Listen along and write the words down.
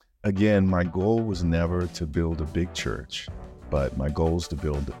Again, my goal was never to build a big church, but my goal is to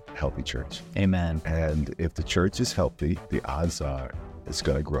build a healthy church. Amen. And if the church is healthy, the odds are it's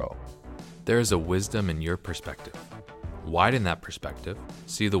going to grow. There is a wisdom in your perspective. Widen that perspective,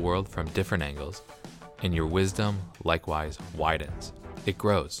 see the world from different angles, and your wisdom likewise widens. It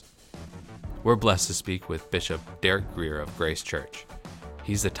grows. We're blessed to speak with Bishop Derek Grier of Grace Church.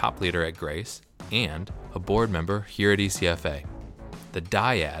 He's the top leader at Grace and a board member here at ECFA. The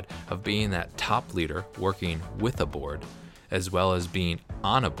dyad of being that top leader working with a board, as well as being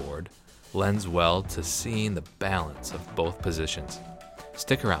on a board, lends well to seeing the balance of both positions.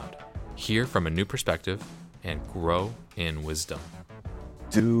 Stick around, hear from a new perspective, and grow in wisdom.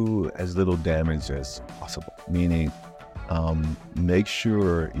 Do as little damage as possible, meaning make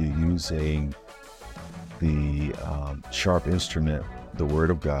sure you're using the sharp instrument, the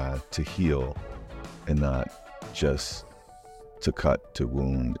Word of God, to heal and not just to cut, to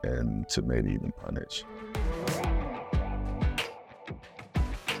wound, and to maybe even punish.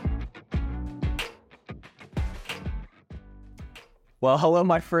 Well, hello,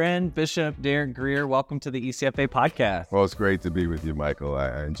 my friend, Bishop Derek Grier. Welcome to the ECFA podcast. Well, it's great to be with you, Michael.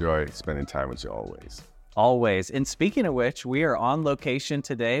 I enjoy spending time with you always. Always. And speaking of which, we are on location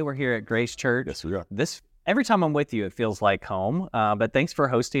today. We're here at Grace Church. Yes, we are. Every time I'm with you, it feels like home. But thanks for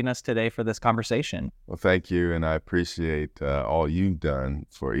hosting us today for this conversation. Well, thank you, and I appreciate all you've done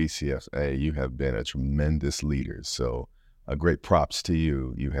for ECFA. You have been a tremendous leader, so great props to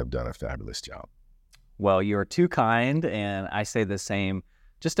you. You have done a fabulous job. Well, you're too kind, and I say the same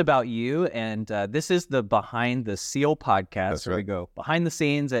just about you. And this is the Behind the Seal podcast. That's where we go behind the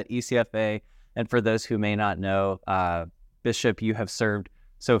scenes at ECFA. And for those who may not know, Bishop, you have served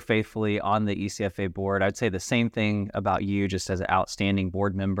so faithfully on the ECFA board. I'd say the same thing about you, just as an outstanding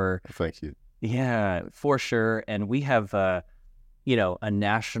board member. Thank you. Yeah, for sure. And we have, a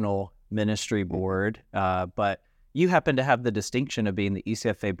national ministry board, but you happen to have the distinction of being the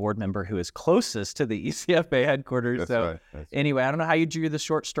ECFA board member who is closest to the ECFA headquarters. That's so right. Anyway, I don't know how you drew the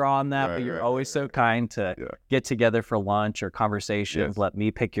short straw on that, but you're always so kind to get together for lunch or conversations, let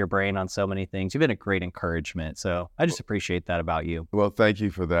me pick your brain on so many things. You've been a great encouragement. So I just appreciate that about you. Well, thank you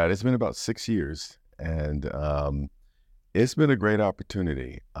for that. It's been about 6 years, and it's been a great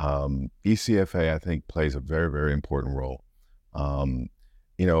opportunity. ECFA, I think, plays a very, very important role.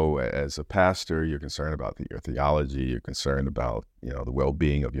 As a pastor, you're concerned about your theology, you're concerned about, the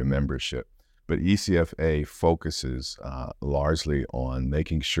well-being of your membership. But ECFA focuses largely on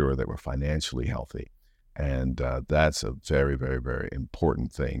making sure that we're financially healthy. And that's a very, very, very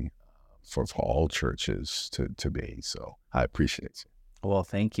important thing for all churches to be. So I appreciate you. Well,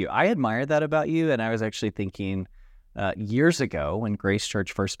 thank you. I admire that about you. And I was actually thinking years ago when Grace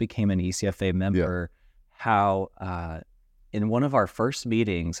Church first became an ECFA member, how in one of our first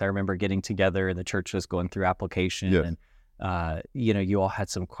meetings, I remember getting together and the church was going through application and, you all had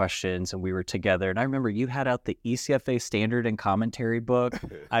some questions and we were together. And I remember you had out the ECFA Standard and Commentary book.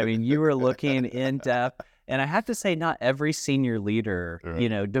 I mean, you were looking in depth. And I have to say, not every senior leader,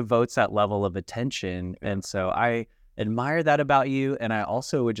 devotes that level of attention. And so I admire that about you. And I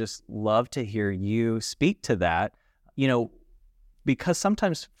also would just love to hear you speak to that, because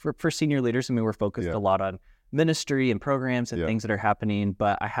sometimes for senior leaders, we're focused a lot on ministry and programs and things that are happening,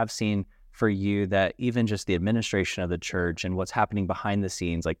 but I have seen for you that even just the administration of the church and what's happening behind the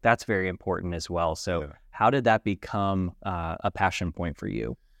scenes, like that's very important as well. So how did that become a passion point for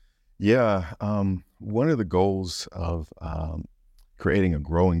you? Yeah, one of the goals of creating a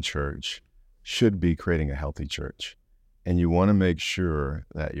growing church should be creating a healthy church. And you want to make sure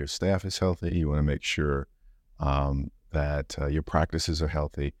that your staff is healthy. You want to make sure that your practices are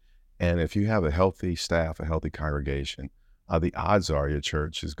healthy. And if you have a healthy staff, a healthy congregation, the odds are your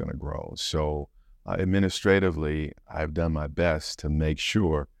church is going to grow. So administratively, I've done my best to make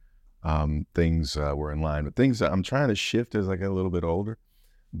sure things were in line. But things that I'm trying to shift as I get a little bit older.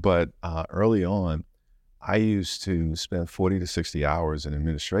 But early on, I used to spend 40 to 60 hours in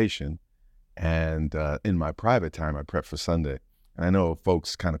administration. And in my private time, I prep for Sunday. And I know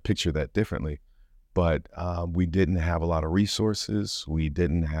folks kind of picture that differently. But we didn't have a lot of resources. We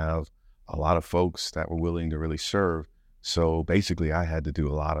didn't have a lot of folks that were willing to really serve. So basically, I had to do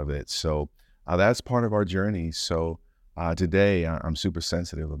a lot of it. So that's part of our journey. So today, I'm super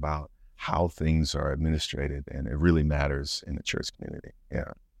sensitive about how things are administrated, and it really matters in the church community.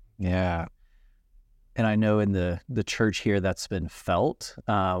 Yeah. And I know in the church here that's been felt.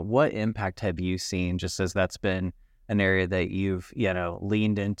 What impact have you seen just as that's been an area that you've,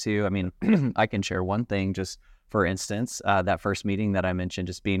 leaned into? I mean, I can share one thing, just for instance, that first meeting that I mentioned,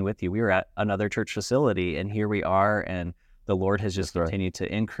 just being with you, we were at another church facility and here we are, and the Lord has just continued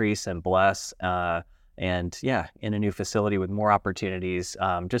to increase and bless. And yeah, in a new facility with more opportunities,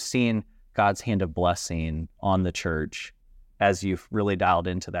 just seeing God's hand of blessing on the church as you've really dialed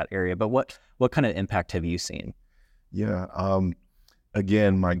into that area. But what kind of impact have you seen? Yeah.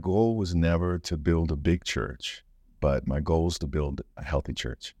 Again, my goal was never to build a big church, but my goal is to build a healthy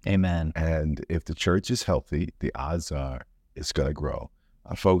church. Amen. And if the church is healthy, the odds are it's going to grow.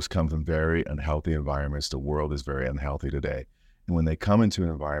 Folks come from very unhealthy environments. The world is very unhealthy today. And when they come into an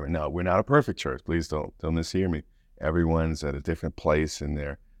environment, now we're not a perfect church. Please don't mishear me. Everyone's at a different place in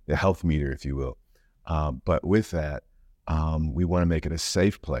their health meter, if you will. But with that, we want to make it a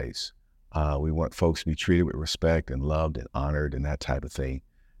safe place. We want folks to be treated with respect and loved and honored and that type of thing.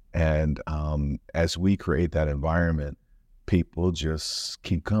 And as we create that environment, people just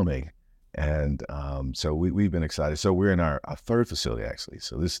keep coming. And so we've been excited. So we're in our third facility, actually.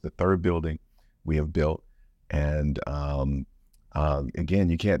 So this is the third building we have built. And again,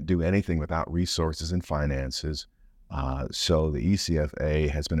 you can't do anything without resources and finances. So the ECFA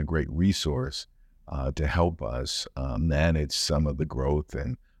has been a great resource to help us manage some of the growth,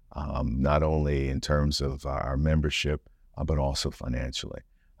 and not only in terms of our membership, but also financially.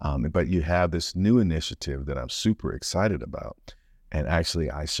 But you have this new initiative that I'm super excited about. And actually,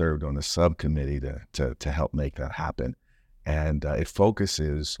 I served on the subcommittee to help make that happen. And it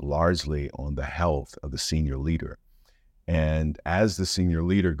focuses largely on the health of the senior leader. And as the senior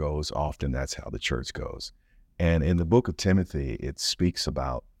leader goes, often that's how the church goes. And in the book of Timothy, it speaks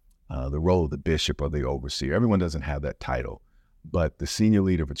about the role of the bishop or the overseer. Everyone doesn't have that title, but the senior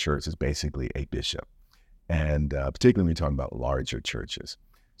leader of a church is basically a bishop. And particularly when you're talking about larger churches.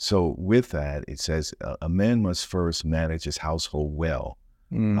 So with that, it says a man must first manage his household well.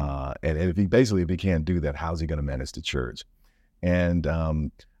 And if he can't do that, how's he going to manage the church? And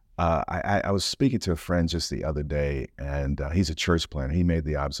I was speaking to a friend just the other day, and he's a church planter. He made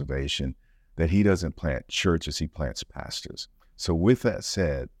the observation that he doesn't plant churches, he plants pastors. So with that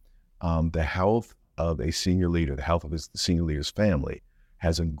said, the health of a senior leader, the health of the senior leader's family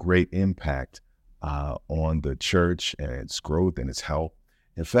has a great impact on the church and its growth and its health.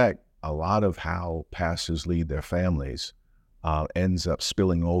 In fact, a lot of how pastors lead their families ends up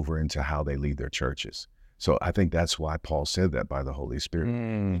spilling over into how they lead their churches. So I think that's why Paul said that by the Holy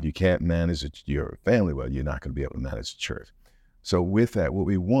Spirit. If you can't manage your family well, you're not going to be able to manage the church. So with that, what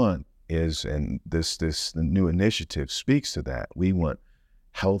we want is, and this new initiative speaks to that, we want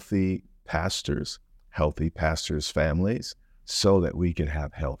healthy pastors' families, so that we can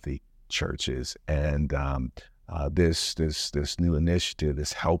have healthy churches. And this new initiative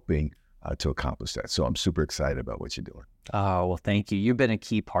is helping to accomplish that. So I'm super excited about what you're doing. Oh, well, thank you. You've been a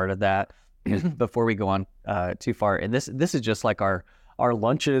key part of that. Before we go on too far, and this is just like our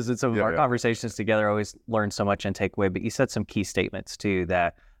lunches and some of our conversations together, I always learn so much and take away. But you said some key statements too,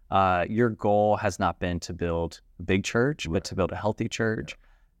 that your goal has not been to build a big church, but to build a healthy church.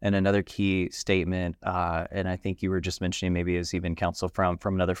 And another key statement, and I think you were just mentioning, maybe is even counsel from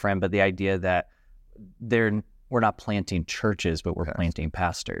another friend, but the idea that we're not planting churches, but we're planting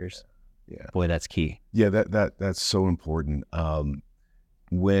pastors. Yeah. Boy, that's key. Yeah, that's so important.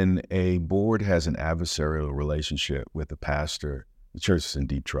 When a board has an adversarial relationship with the pastor, the church is in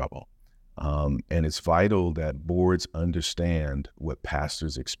deep trouble. And it's vital that boards understand what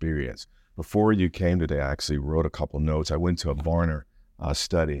pastors experience. Before you came today, I actually wrote a couple notes. I went to a Barna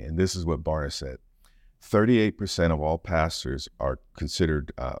study, and this is what Barna said. 38% of all pastors are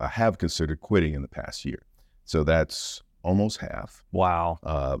have considered quitting in the past year. So that's almost half. Wow.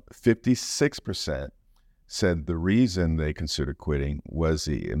 56% said the reason they considered quitting was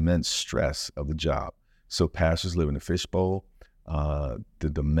the immense stress of the job. So pastors live in a fishbowl. The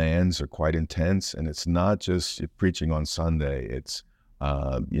demands are quite intense, and it's not just preaching on Sunday. It's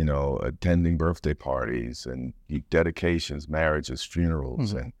attending birthday parties and dedications, marriages,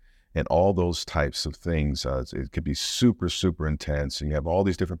 funerals, and all those types of things. It could be super, super intense, and you have all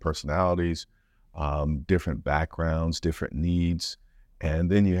these different personalities, different backgrounds, different needs,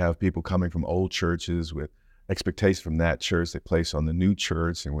 and then you have people coming from old churches with expectations from that church they place on the new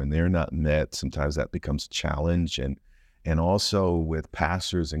church, and when they're not met, sometimes that becomes a challenge. And also with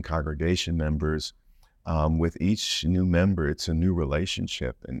pastors and congregation members, with each new member, it's a new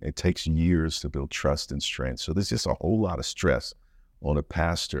relationship, and it takes years to build trust and strength. So there's just a whole lot of stress on a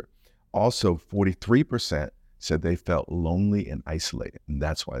pastor. Also, 43% said they felt lonely and isolated, and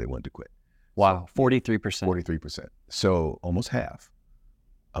that's why they wanted to quit. Wow, 43%. 43%. So almost half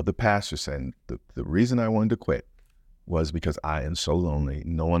of the pastors said the reason I wanted to quit was because I am so lonely.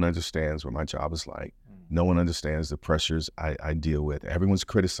 No one understands what my job is like. No one understands the pressures I deal with. Everyone's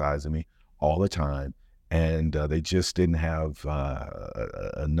criticizing me all the time. and they just didn't have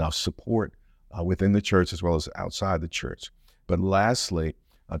enough support within the church as well as outside the church. But lastly,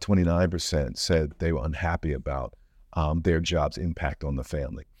 29% said they were unhappy about their job's impact on the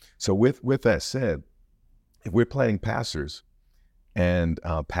family. So with that said, if we're planning pastors and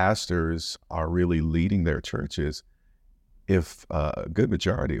pastors are really leading their churches, if a good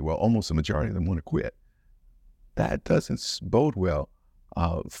majority, well, almost a majority of them want to quit, that doesn't bode well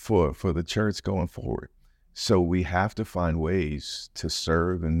for the church going forward. So we have to find ways to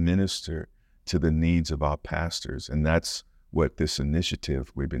serve and minister to the needs of our pastors. And that's what this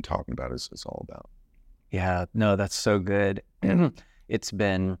initiative we've been talking about is all about. Yeah, no, that's so good. It's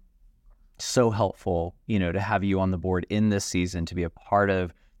been so helpful, to have you on the board in this season, to be a part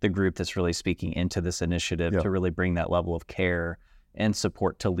of the group that's really speaking into this initiative, to really bring that level of care and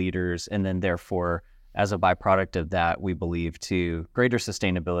support to leaders. And then therefore, as a byproduct of that, we believe to greater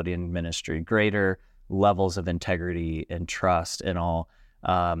sustainability in ministry, greater levels of integrity and trust and all.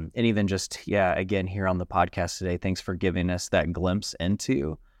 And even just, again, here on the podcast today, thanks for giving us that glimpse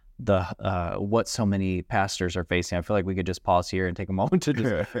into the what so many pastors are facing. I feel like we could just pause here and take a moment to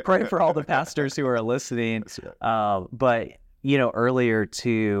just pray for all the pastors who are listening. But, earlier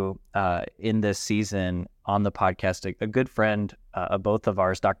too, in this season on the podcast, a good friend of both of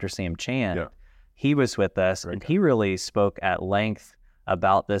ours, Dr. Sam Chan, he was with us, and he really spoke at length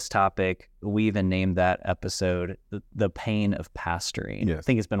about this topic. We even named that episode The Pain of Pastoring. Yes. I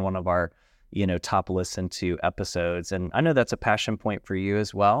think it's been one of our top listened to episodes. And I know that's a passion point for you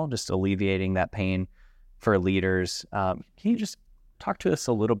as well, just alleviating that pain for leaders. Can you just talk to us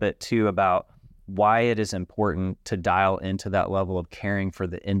a little bit too about why it is important to dial into that level of caring for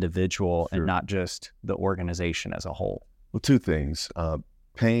the individual and not just the organization as a whole? Well, two things.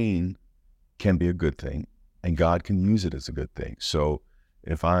 Pain can be a good thing, and God can use it as a good thing. So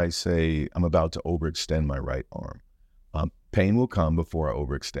if I say I'm about to overextend my right arm, pain will come before I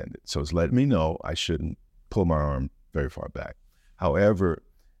overextend it. So it's letting me know I shouldn't pull my arm very far back. However,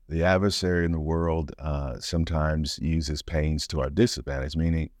 the adversary in the world sometimes uses pains to our disadvantage,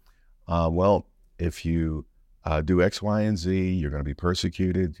 meaning, if you do X, Y, and Z, you're going to be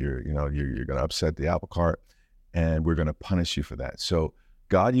persecuted. You're going to upset the apple cart, and we're going to punish you for that. So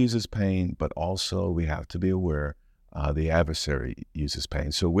God uses pain, but also we have to be aware the adversary uses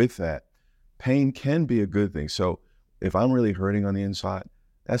pain. So with that, pain can be a good thing. So if I'm really hurting on the inside,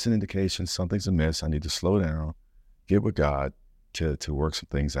 that's an indication something's amiss. I need to slow down, get with God to work some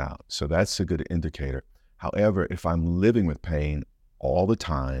things out. So that's a good indicator. However, if I'm living with pain all the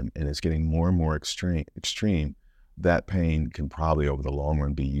time and it's getting more and more extreme, that pain can probably over the long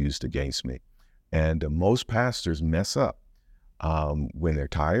run be used against me. And most pastors mess up when they're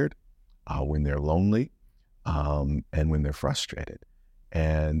tired, when they're lonely, and when they're frustrated.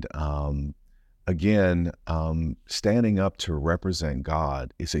 And again, standing up to represent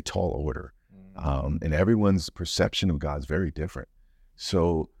God is a tall order. And everyone's perception of God is very different.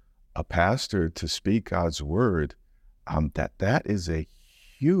 So a pastor to speak God's word, that is a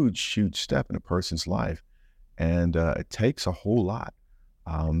huge step in a person's life. And it takes a whole lot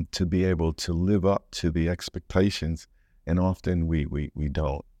to be able to live up to the expectations. And often we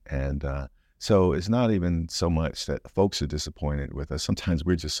don't. And so it's not even so much that folks are disappointed with us. Sometimes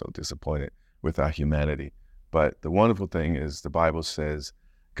we're just so disappointed with our humanity. But the wonderful thing is the Bible says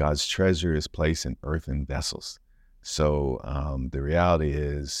God's treasure is placed in earthen vessels. So the reality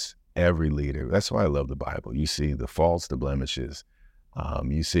is every leader, that's why I love the Bible. You see the faults, the blemishes.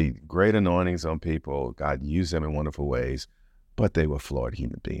 You see great anointings on people. God used them in wonderful ways, but they were flawed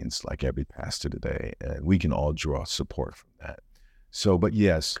human beings like every pastor today. And we can all draw support from that. So, but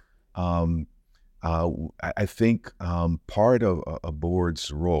yes, I think part of a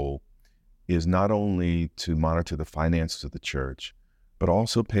board's role is not only to monitor the finances of the church, but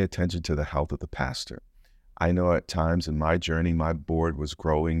also pay attention to the health of the pastor. I know at times in my journey, my board was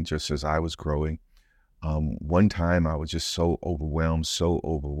growing just as I was growing. One time I was just so overwhelmed, so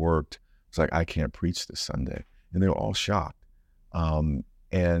overworked. It's like, I can't preach this Sunday. And they were all shocked.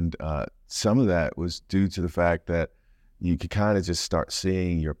 And some of that was due to the fact that you could kind of just start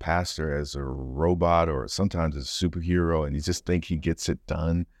seeing your pastor as a robot or sometimes as a superhero, and you just think he gets it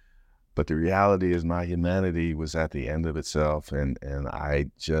done. But the reality is my humanity was at the end of itself, and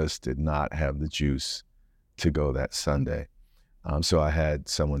I just did not have the juice to go that Sunday. So I had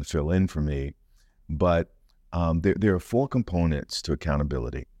someone fill in for me. But there are four components to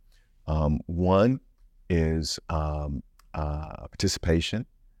accountability. One is participation.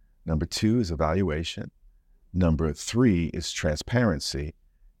 Number two is evaluation. Number three is transparency.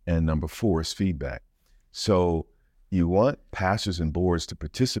 And number four is feedback. So you want pastors and boards to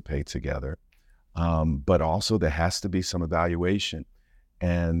participate together. But also there has to be some evaluation.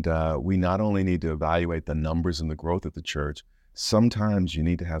 And we not only need to evaluate the numbers and the growth of the church, sometimes you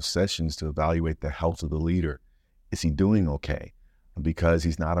need to have sessions to evaluate the health of the leader. Is he doing okay? Because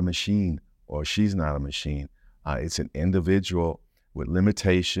he's not a machine or she's not a machine. It's an individual with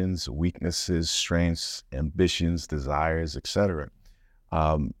limitations, weaknesses, strengths, ambitions, desires, etc.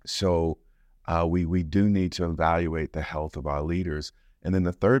 So we do need to evaluate the health of our leaders. And then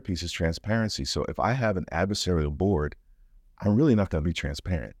the third piece is transparency. So if I have an adversarial board, I'm really not going to be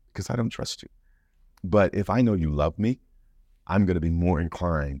transparent because I don't trust you. But if I know you love me, I'm going to be more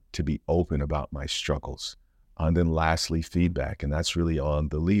inclined to be open about my struggles. And then lastly, feedback. And that's really on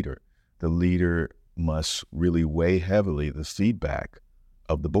the leader. The leader must really weigh heavily the feedback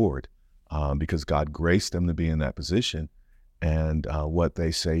of the board because God graced them to be in that position. And what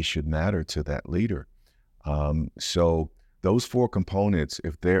they say should matter to that leader. So those four components,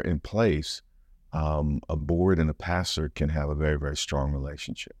 if they're in place, a board and a pastor can have a very, very strong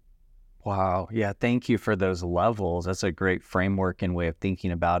relationship. Wow. Yeah. Thank you for those levels. That's a great framework and way of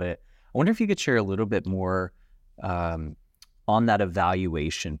thinking about it. I wonder if you could share a little bit more on that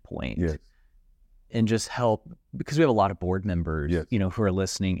evaluation point. Yes. And just help, because we have a lot of board members, Yes. Who are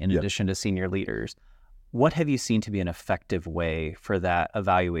listening in addition to senior leaders. What have you seen to be an effective way for that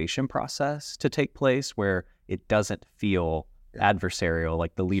evaluation process to take place where it doesn't feel adversarial,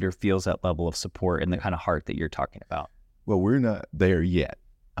 like the leader feels that level of support and the kind of heart that you're talking about? Well, we're not there yet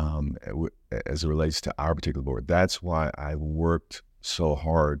as it relates to our particular board. That's why I worked so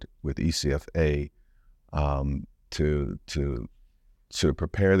hard with ECFA to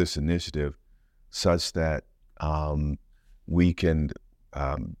prepare this initiative such that we can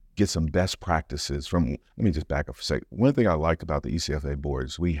get some best practices from, let me just back up for a second. One thing I like about the ECFA board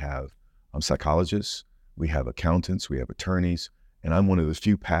is we have psychologists, we have accountants, we have attorneys, and I'm one of the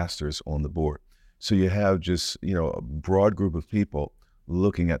few pastors on the board. So you have just, a broad group of people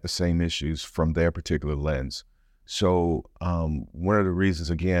looking at the same issues from their particular lens. So one of the reasons,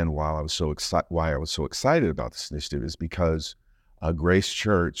 again, why I was so excited about this initiative is because Grace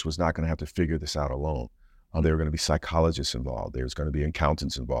Church was not going to have to figure this out alone. There were going to be psychologists involved. There's going to be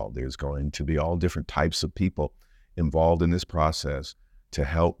accountants involved. There's going to be all different types of people involved in this process to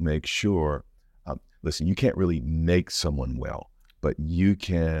help make sure, listen, you can't really make someone well, but you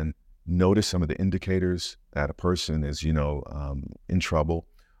can notice some of the indicators that a person is, in trouble.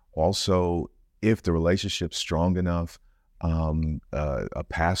 Also, if the relationship's strong enough, a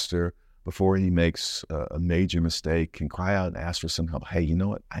pastor, before he makes a major mistake, can cry out and ask for some help. Hey, you know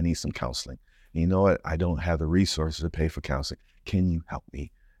what? I need some counseling. You know what? I don't have the resources to pay for counseling. Can you help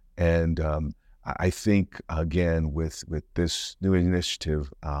me? And I think, again, with this new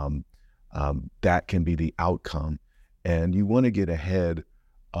initiative, that can be the outcome. And you want to get ahead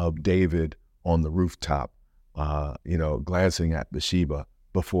of David on the rooftop, glancing at Bathsheba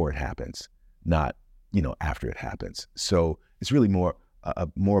before it happens, not, after it happens. So it's really more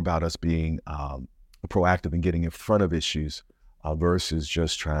about us being proactive and getting in front of issues versus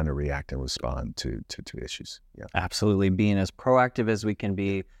just trying to react and respond to issues. Yeah, absolutely. Being as proactive as we can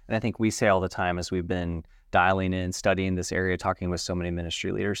be. And I think we say all the time as we've been dialing in, studying this area, talking with so many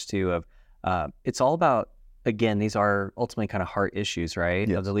ministry leaders too, of it's all about, again, these are ultimately kind of heart issues, right?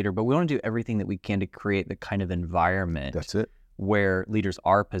 Yes. Of the leader, but we want to do everything that we can to create the kind of environment that's it, where leaders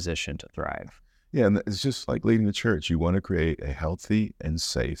are positioned to thrive. Yeah, and it's just like leading the church. You want to create a healthy and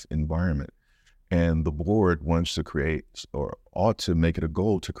safe environment. And the board wants to create, or ought to make it a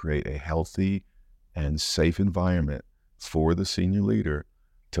goal to create a healthy and safe environment for the senior leader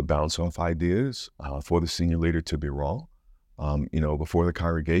to bounce off ideas, for the senior leader to be wrong. Before the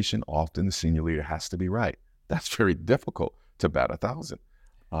congregation, often the senior leader has to be right. That's very difficult to bat 1,000.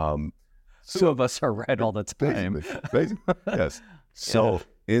 Some of us are right all the time. Basically, yes. So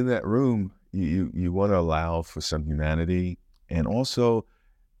in that room, you want to allow for some humanity, and also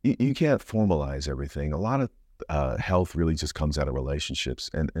you can't formalize everything. A lot of health really just comes out of relationships.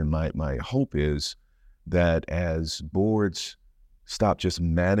 And my hope is that as boards stop just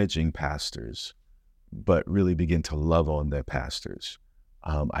managing pastors, but really begin to love on their pastors,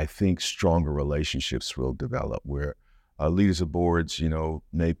 I think stronger relationships will develop where leaders of boards,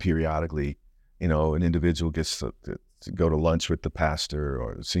 may periodically, an individual gets to go to lunch with the pastor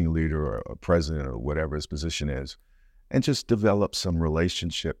or the senior leader or a president or whatever his position is, and just develop some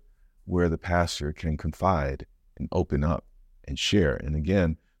relationship where the pastor can confide and open up and share. And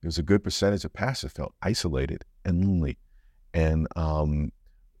again, there's a good percentage of pastors felt isolated and lonely, and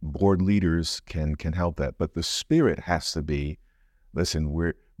board leaders can help that. But the spirit has to be, listen,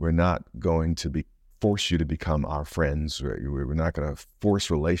 we're not going to force you to become our friends. We're not going to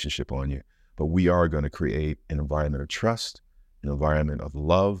force relationship on you, but we are going to create an environment of trust, an environment of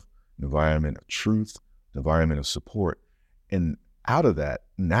love, an environment of truth, an environment of support. And out of that,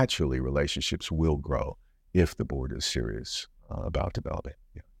 naturally, relationships will grow if the board is serious about developing.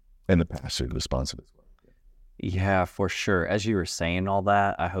 Yeah. And the pastor is responsive as well. Yeah, for sure. As you were saying all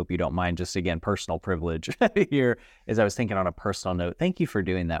that, I hope you don't mind, just again, personal privilege here, as I was thinking on a personal note, thank you for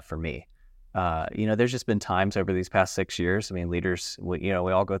doing that for me. There's just been times over these past 6 years. I mean, leaders, we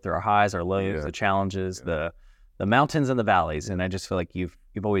all go through our highs, our lows, the challenges, the mountains and the valleys. And I just feel like you've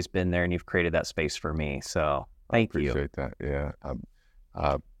always been there and you've created that space for me. So thank you. I appreciate that. Yeah.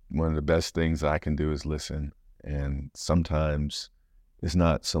 One of the best things I can do is listen. And sometimes it's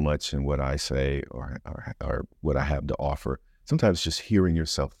not so much in what I say or what I have to offer. Sometimes just hearing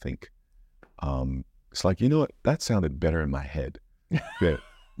yourself think. It's like, you know what? That sounded better in my head. But,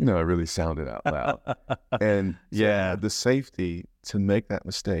 it really sounded out loud. And so the safety to make that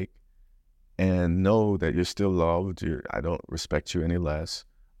mistake and know that you're still loved. I don't respect you any less.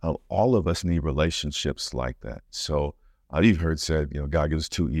 All of us need relationships like that. So you've heard said, God gives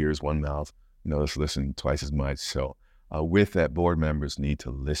 2 ears, 1 mouth. Let's listen twice as much. So with that, board members need to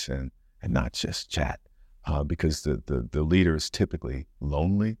listen and not just chat because the leader is typically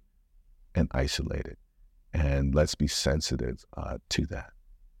lonely and isolated. And let's be sensitive to that.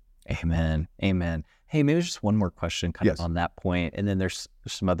 Amen. Amen. Hey, maybe just one more question kind of on that point. And then there's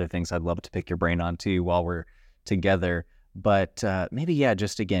some other things I'd love to pick your brain on too while we're together. But maybe,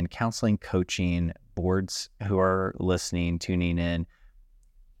 just again, counseling, coaching, boards who are listening, tuning in.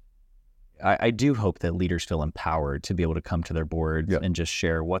 I do hope that leaders feel empowered to be able to come to their boards and just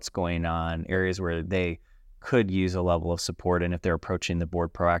share what's going on, areas where they could use a level of support. And if they're approaching the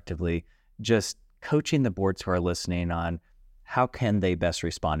board proactively, just coaching the boards who are listening on how can they best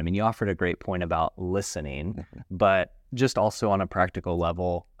respond. I mean, you offered a great point about listening, but just also on a practical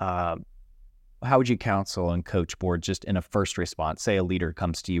level, how would you counsel and coach boards just in a first response? Say a leader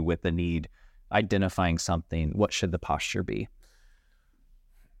comes to you with a need, identifying something, what should the posture be?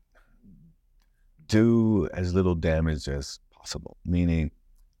 Do as little damage as possible, meaning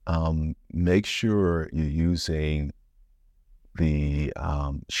make sure you're using the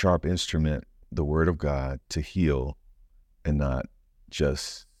sharp instrument, the Word of God, to heal and not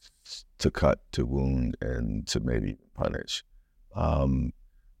just to cut, to wound, and to maybe punish.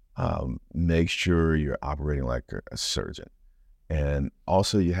 Make sure you're operating like a surgeon. And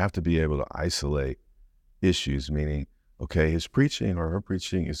also you have to be able to isolate issues, meaning, okay, his preaching or her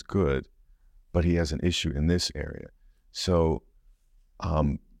preaching is good, but he has an issue in this area. So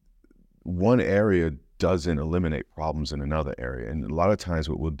one area doesn't eliminate problems in another area. And a lot of times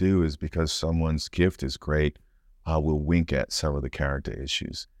what we'll do is because someone's gift is great, we'll wink at some of the character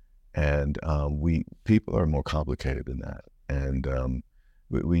issues. And people are more complicated than that. And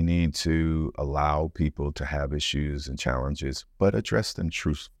we need to allow people to have issues and challenges, but address them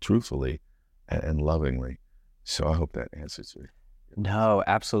truthfully and lovingly. So I hope that answers you. No,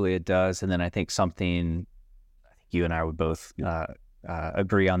 absolutely it does. And then I think something I think you and I would both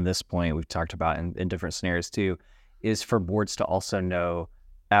agree on this point, we've talked about in different scenarios too, is for boards to also know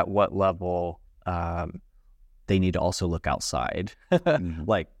at what level they need to also look outside.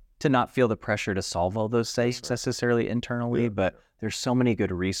 Like to not feel the pressure to solve all those things necessarily internally, but there's so many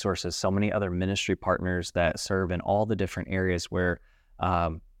good resources, so many other ministry partners that serve in all the different areas where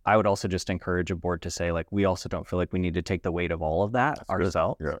I would also just encourage a board to say, like, we also don't feel like we need to take the weight of all of that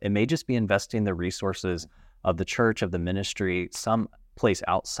ourselves. It may just be investing the resources of the church, of the ministry, some place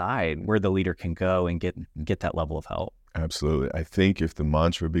outside where the leader can go and get that level of help. Absolutely. I think if the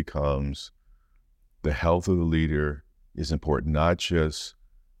mantra becomes the health of the leader is important, not just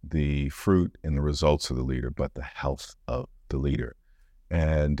the fruit and the results of the leader, but the health of the leader.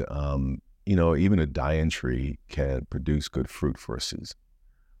 And, even a dying tree can produce good fruit for a season,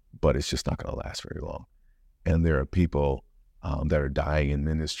 but it's just not going to last very long. And there are people that are dying in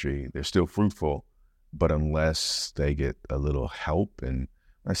ministry. They're still fruitful, but unless they get a little help, and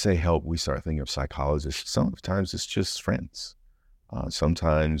when I say help, we start thinking of psychologists. Sometimes it's just friends.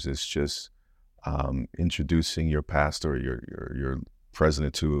 Sometimes it's just introducing your pastor or your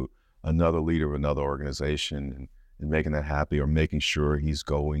president to another leader of another organization and making that happy, or making sure he's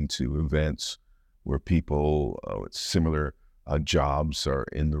going to events where people with similar jobs are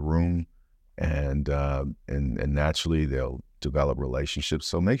in the room, and naturally they'll develop relationships.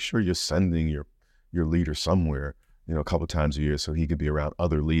 So make sure you're sending your leader somewhere, a couple of times a year, so he can be around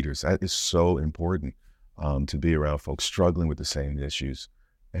other leaders. That is so important, to be around folks struggling with the same issues.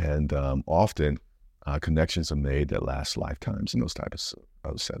 And often connections are made that last lifetimes in those types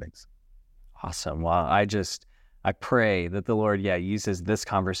of settings. Awesome. Well, I pray that the Lord, uses this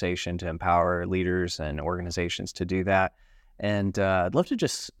conversation to empower leaders and organizations to do that. And I'd love to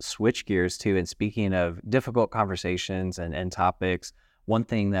just switch gears too. And speaking of difficult conversations and topics, one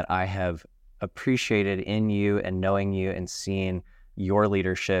thing that I have appreciated in you and knowing you and seeing your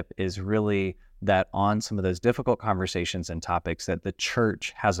leadership is really that on some of those difficult conversations and topics that the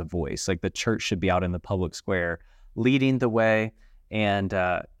church has a voice. Like the church should be out in the public square leading the way. And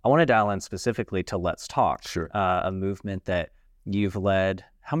I want to dial in specifically to Let's Talk, Sure. A movement that you've led.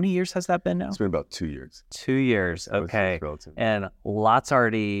 How many years has that been now? It's been about 2 years. 2 years, okay. And lots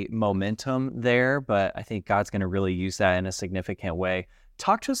already momentum there, but I think God's going to really use that in a significant way.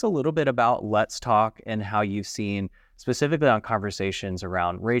 Talk to us a little bit about Let's Talk and how you've seen, specifically on conversations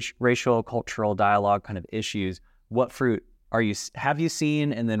around racial, cultural dialogue kind of issues. What fruit have you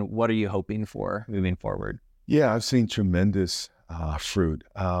seen, and then what are you hoping for moving forward? Yeah, I've seen tremendous fruit.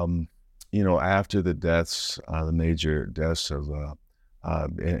 After the deaths, the major deaths of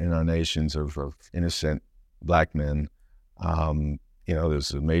in our nations of innocent Black men,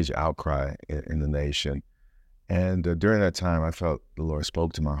 there's a major outcry in the nation. And during that time, I felt the Lord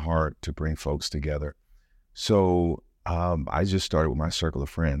spoke to my heart to bring folks together. So I just started with my circle of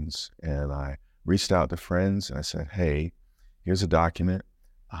friends, and I reached out to friends and I said, hey, here's a document.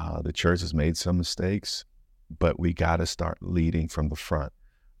 The church has made some mistakes, but we got to start leading from the front.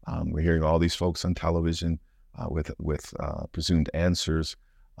 We're hearing all these folks on television with presumed answers,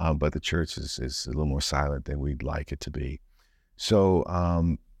 but the church is a little more silent than we'd like it to be.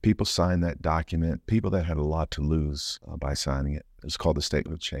 So people signed that document, people that had a lot to lose by signing it. It was called the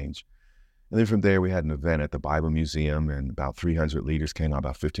Statement of Change. And then from there, we had an event at the Bible Museum, and about 300 leaders came out,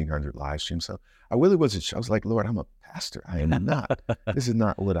 about 1,500 live streams. So I really wasn't, I was like, Lord, I'm a pastor. I am not. This is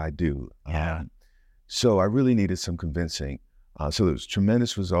not what I do. Yeah. So I really needed some convincing. So there was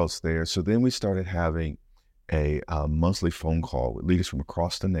tremendous results there. So then we started having a monthly phone call with leaders from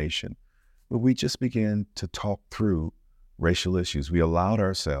across the nation, where we just began to talk through racial issues. We allowed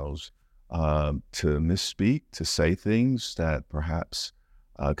ourselves to misspeak, to say things that perhaps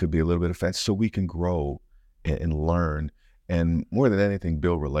could be a little bit offensive, so we can grow and learn, and more than anything,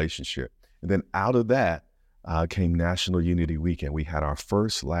 build relationship. And then out of that came National Unity Weekend. We had our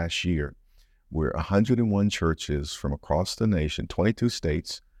first last year, where 101 churches from across the nation, 22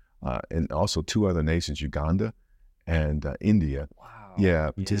 states, and also 2 other nations, Uganda and India,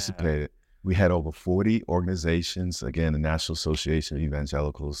 participated. We had over 40 organizations, again, the National Association of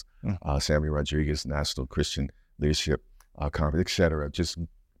Evangelicals, Samuel Rodriguez, National Christian Leadership Conference, et cetera. Just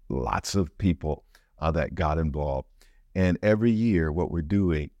lots of people that got involved. And every year, what we're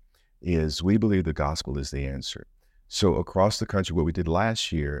doing is we believe the gospel is the answer. So across the country, what we did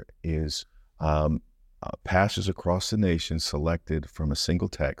last year is pastors across the nation selected from a single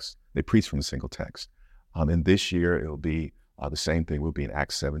text. They preach from a single text. And this year, it'll be the same thing. We'll be in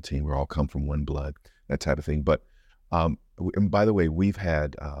Acts 17. We all come from one blood, that type of thing. But and by the way, we've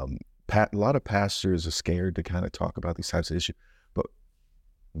had a lot of pastors are scared to kind of talk about these types of issues. But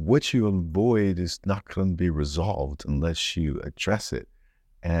what you avoid is not going to be resolved unless you address it.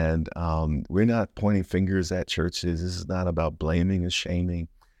 And we're not pointing fingers at churches. This is not about blaming and shaming.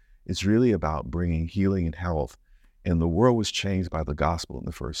 It's really about bringing healing and health. And the world was changed by the gospel in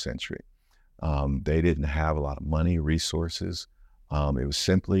the first century. They didn't have a lot of money, resources. It was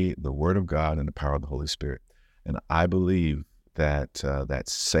simply the word of God and the power of the Holy Spirit. And I believe that that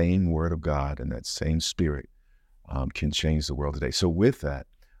same word of God and that same spirit can change the world today. So with that,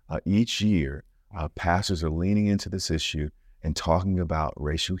 each year, pastors are leaning into this issue and talking about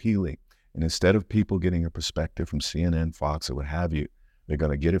racial healing. And instead of people getting a perspective from CNN, Fox, or what have you, they're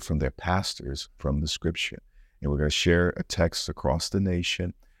going to get it from their pastors, from the scripture. And we're going to share a text across the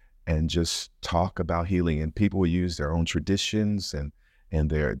nation and just talk about healing. And people will use their own traditions and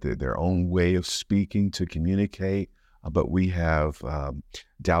their own way of speaking to communicate. But we have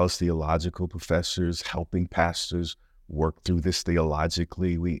Dallas theological professors helping pastors work through this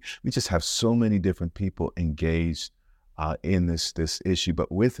theologically. We just have so many different people engaged in this issue.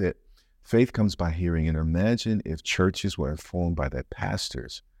 But with it, faith comes by hearing. And imagine if churches were informed by their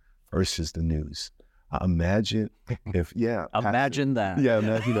pastors versus the news. Imagine if, Imagine that. Yeah,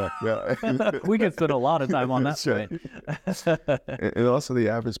 imagine that. Yeah. We could spend a lot of time on that point. And also the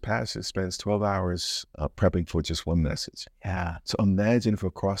average pastor spends 12 hours prepping for just one message. Yeah. So imagine if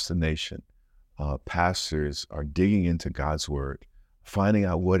across the nation, pastors are digging into God's word, finding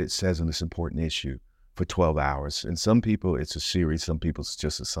out what it says on this important issue for 12 hours. And some people, it's a series. Some people, it's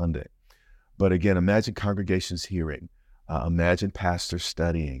just a Sunday. But again, imagine congregations hearing. Imagine pastors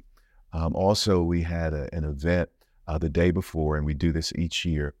studying. Also, we had an event the day before, and we do this each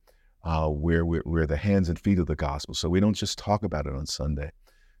year, where we're the hands and feet of the gospel. So we don't just talk about it on Sunday.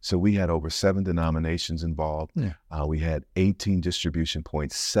 So we had over 7 denominations involved. Yeah. We had 18 distribution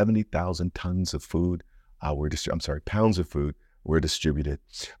points, 70,000 tons of food. Pounds of food were distributed.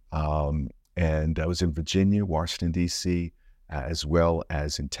 And I was in Virginia, Washington, D.C., as well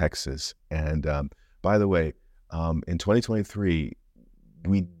as in Texas. And by the way, in 2023,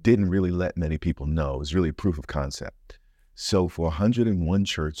 we didn't really let many people know. It was really a proof of concept. So for 101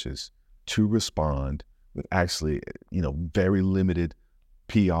 churches to respond with actually, very limited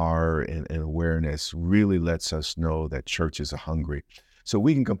PR and awareness really lets us know that churches are hungry. So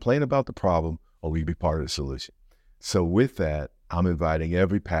we can complain about the problem or we can be part of the solution. So with that, I'm inviting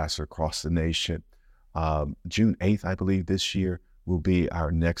every pastor across the nation. June 8th, I believe this year, will be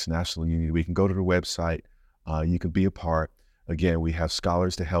our next National Unity Week. You can go to the website. You can be a part. Again, we have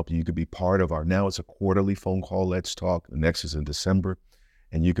scholars to help you. You could be part of now it's a quarterly phone call, Let's Talk. The next is in December.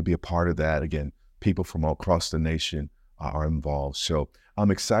 And you could be a part of that. Again, people from all across the nation are involved. So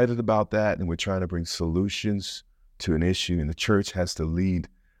I'm excited about that. And we're trying to bring solutions to an issue. And the church has to lead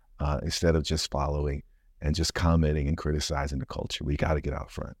instead of just following and just commenting and criticizing the culture. We got to get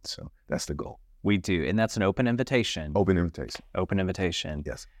out front. So that's the goal. We do. And that's an open invitation. Open invitation. Open invitation.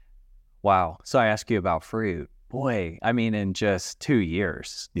 Yes. Wow. So I ask you about fruit. Boy, I mean, in just 2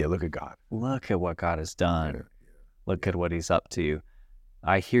 years. Yeah, look at God. Look at what God has done. Yeah. Look at what he's up to.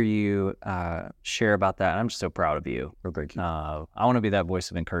 I hear you share about that. I'm just so proud of you. Well, thank you. I want to be that voice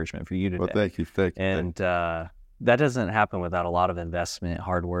of encouragement for you today. Well, thank you. And that doesn't happen without a lot of investment,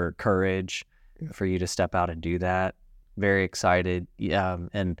 hard work, courage for you to step out and do that. Very excited. Yeah,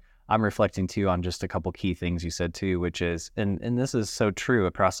 and I'm reflecting too on just a couple key things you said too, which is, and this is so true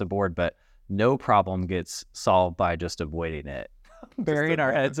across the board, but no problem gets solved by just avoiding it. Burying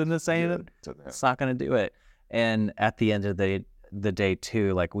our heads in the sand, it's not going to do it. And at the end of the day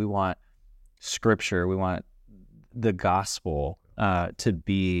too, like we want scripture, we want the gospel to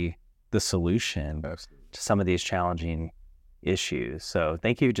be the solution to some of these challenging issues. So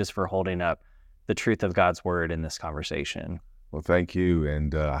thank you just for holding up the truth of God's word in this conversation. Well, thank you.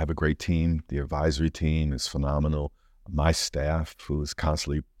 And I have a great team. The advisory team is phenomenal. My staff, who is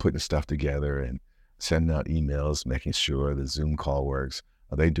constantly putting stuff together and sending out emails, making sure the Zoom call works,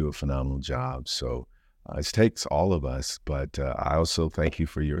 they do a phenomenal job. So it takes all of us, but I also thank you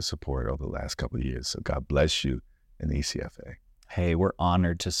for your support over the last couple of years. So God bless you and the ECFA. Hey, we're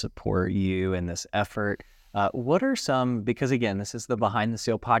honored to support you in this effort. What are some, because again, this is the Behind the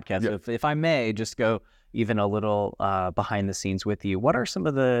Seal podcast. Yeah. If I may just go even a little behind the scenes with you, what are some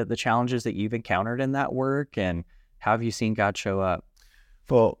of the challenges that you've encountered in that work, and how have you seen God show up?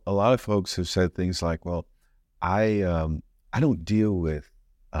 Well, a lot of folks have said things like, well, I don't deal with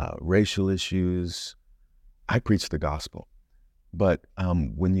racial issues. I preach the gospel. But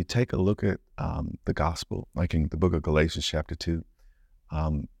when you take a look at the gospel, like in the book of Galatians chapter 2,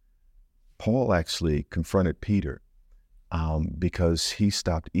 Paul actually confronted Peter because he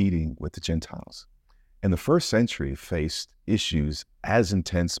stopped eating with the Gentiles. And the first century faced issues as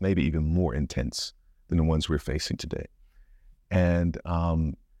intense, maybe even more intense than the ones we're facing today. And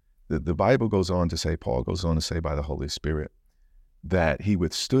the Bible goes on to say, Paul goes on to say by the Holy Spirit, that he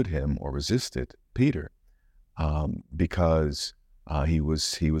withstood him or resisted Peter because he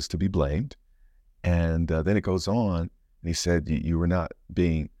was to be blamed. And then it goes on, and he said, you were not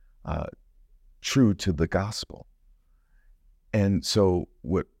being true to the gospel. And so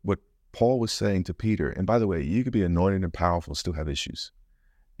what Paul was saying to Peter, and by the way, you could be anointed and powerful and still have issues.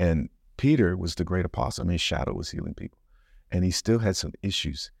 And Peter was the great apostle. I mean, his shadow was healing people. And he still had some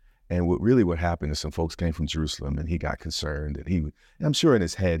issues. And what happened is some folks came from Jerusalem and he got concerned. And I'm sure in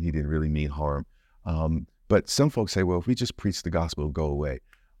his head, he didn't really mean harm. But some folks say, well, if we just preach the gospel, it'll go away.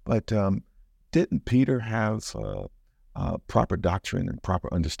 But didn't Peter have proper doctrine and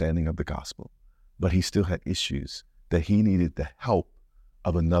proper understanding of the gospel? But he still had issues that he needed the help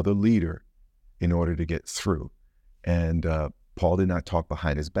of another leader in order to get through. And Paul did not talk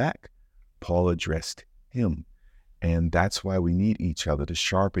behind his back. Paul addressed him. And that's why we need each other, to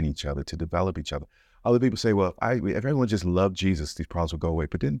sharpen each other, to develop each other. Other people say, well, if everyone just loved Jesus, these problems would go away.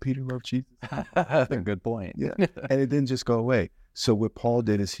 But didn't Peter love Jesus? That's a good point. Yeah, and it didn't just go away. So what Paul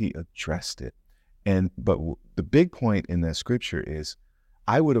did is he addressed it. But the big point in that scripture is,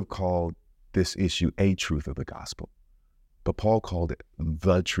 I would have called this issue a truth of the gospel. But Paul called it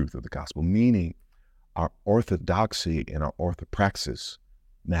the truth of the gospel, meaning our orthodoxy and our orthopraxis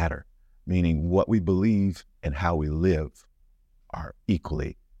matter, meaning what we believe and how we live are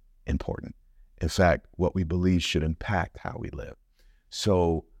equally important. In fact, what we believe should impact how we live.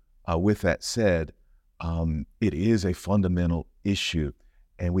 So with that said, it is a fundamental issue.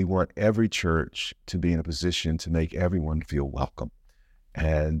 And we want every church to be in a position to make everyone feel welcome.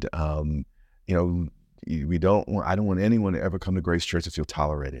 And, I don't want anyone to ever come to Grace Church to feel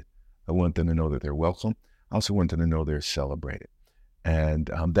tolerated. I want them to know that they're welcome. I also want them to know they're celebrated. And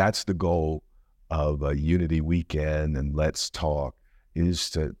that's the goal of a Unity Weekend and Let's Talk,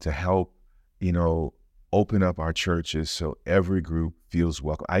 is to help, open up our churches so every group feels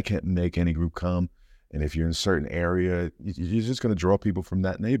welcome. I can't make any group come. And if you're in a certain area, you're just going to draw people from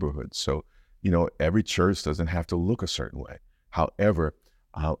that neighborhood. So, every church doesn't have to look a certain way. However,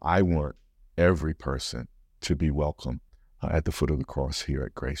 I want every person to be welcome at the foot of the cross here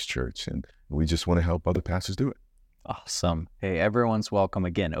at Grace Church. And we just want to help other pastors do it. Awesome. Hey, everyone's welcome.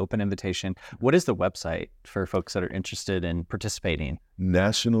 Again, open invitation. What is the website for folks that are interested in participating?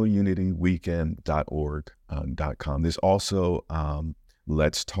 nationalunityweekend.org.com. There's also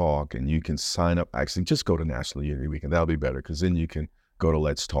Let's Talk, and you can sign up. Actually, just go to National Unity Weekend. That'll be better, because then you can go to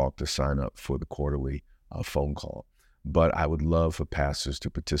Let's Talk to sign up for the quarterly phone call. But I would love for pastors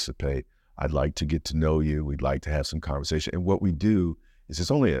to participate. I'd like to get to know you. We'd like to have some conversation. And what we do is it's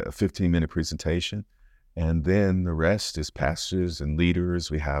only a 15-minute presentation, and then the rest is pastors and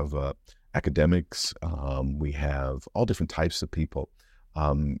leaders. We have academics. We have all different types of people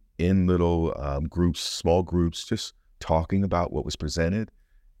in little groups, small groups, just talking about what was presented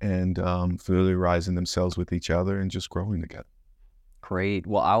and familiarizing themselves with each other and just growing together. Great.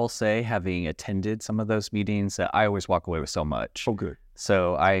 Well, I will say, having attended some of those meetings, I always walk away with so much. Oh, good.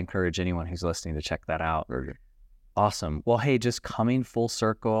 So I encourage anyone who's listening to check that out. Very good. Awesome. Well, hey, just coming full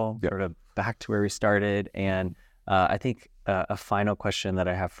circle, sort of back to where we started. And I think a final question that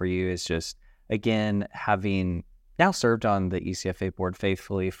I have for you is just, again, having now served on the ECFA board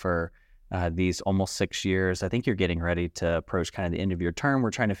faithfully for these almost 6 years, I think you're getting ready to approach kind of the end of your term.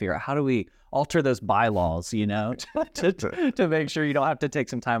 We're trying to figure out, how do we alter those bylaws, to make sure you don't have to take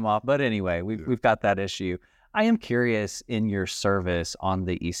some time off. But anyway, we've got that issue. I am curious, in your service on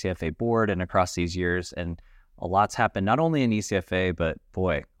the ECFA board and across these years, and a lot's happened, not only in ECFA, but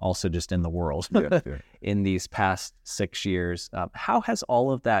boy, also just in the world in these past 6 years. How has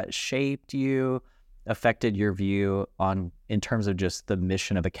all of that shaped you, affected your view in terms of just the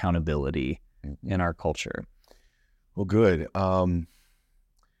mission of accountability in our culture? Well, good.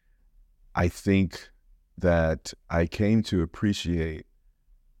 I think that I came to appreciate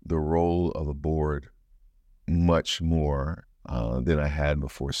the role of a board much more than I had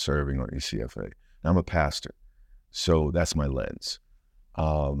before serving on ECFA. Now, I'm a pastor, so that's my lens.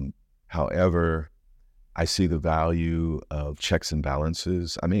 However, I see the value of checks and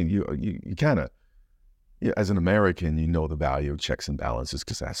balances. I mean, you kind of, as an American, you know the value of checks and balances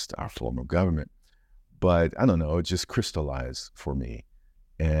because that's our form of government. But I don't know, it just crystallized for me.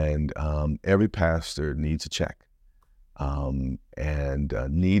 And every pastor needs a check and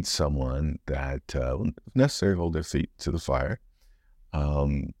needs someone that won't necessarily hold their feet to the fire.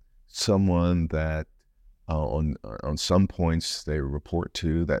 Someone that on some points they report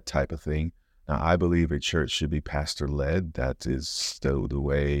to, that type of thing. Now, I believe a church should be pastor-led. That is the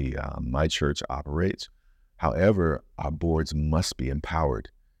way my church operates. However, our boards must be empowered,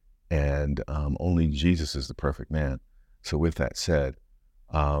 and only Jesus is the perfect man. So with that said,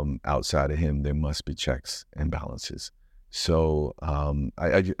 outside of him, there must be checks and balances. So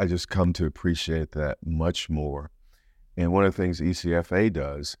I just come to appreciate that much more. And one of the things ECFA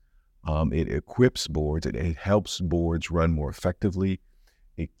does, it equips boards, it helps boards run more effectively.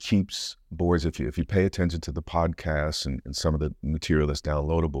 It keeps boards, if you pay attention to the podcasts and some of the material that's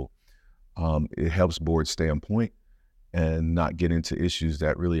downloadable, it helps boards stay on point and not get into issues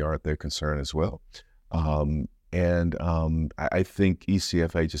that really aren't their concern as well. I think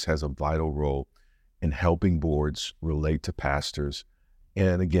ECFA just has a vital role in helping boards relate to pastors.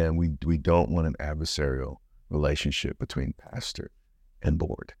 And again, we don't want an adversarial relationship between pastor and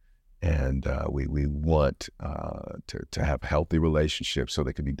board. And we want to have healthy relationships so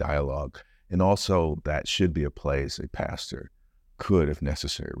there can be dialogue. And also that should be a place a pastor could, if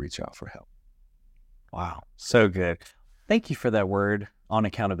necessary, reach out for help. Wow. So good. Thank you for that word on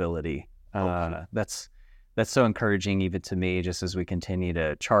accountability. That's so encouraging even to me, just as we continue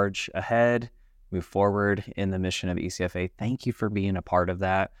to charge ahead, move forward in the mission of ECFA. Thank you for being a part of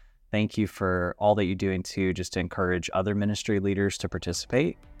that. Thank you for all that you're doing too, just to encourage other ministry leaders to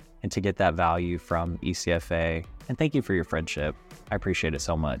participate and to get that value from ECFA. And thank you for your friendship. I appreciate it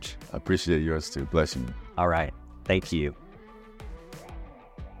so much. I appreciate yours too. Bless you. All right. Thank you.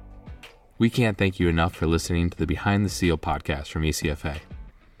 We can't thank you enough for listening to the Behind the Seal podcast from ECFA.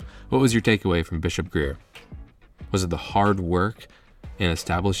 What was your takeaway from Bishop Grier? Was it the hard work in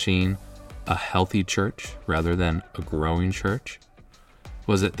establishing a healthy church rather than a growing church?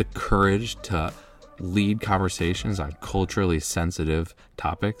 Was it the courage to lead conversations on culturally sensitive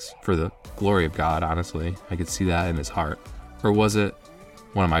topics for the glory of God? Honestly, I could see that in his heart. Or was it,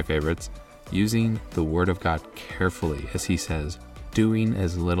 one of my favorites, using the word of God carefully, as he says, doing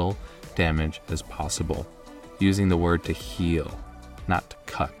as little damage as possible, using the word to heal, not to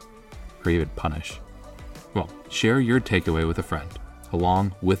cut or even punish? Well, share your takeaway with a friend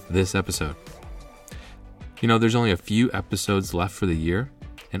along with this episode. You know, there's only a few episodes left for the year,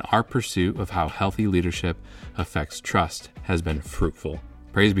 and our pursuit of how healthy leadership affects trust has been fruitful.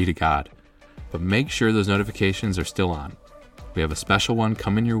 Praise be to God. But make sure those notifications are still on. We have a special one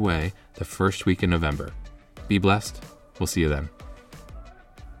coming your way the first week in November. Be blessed. We'll see you then.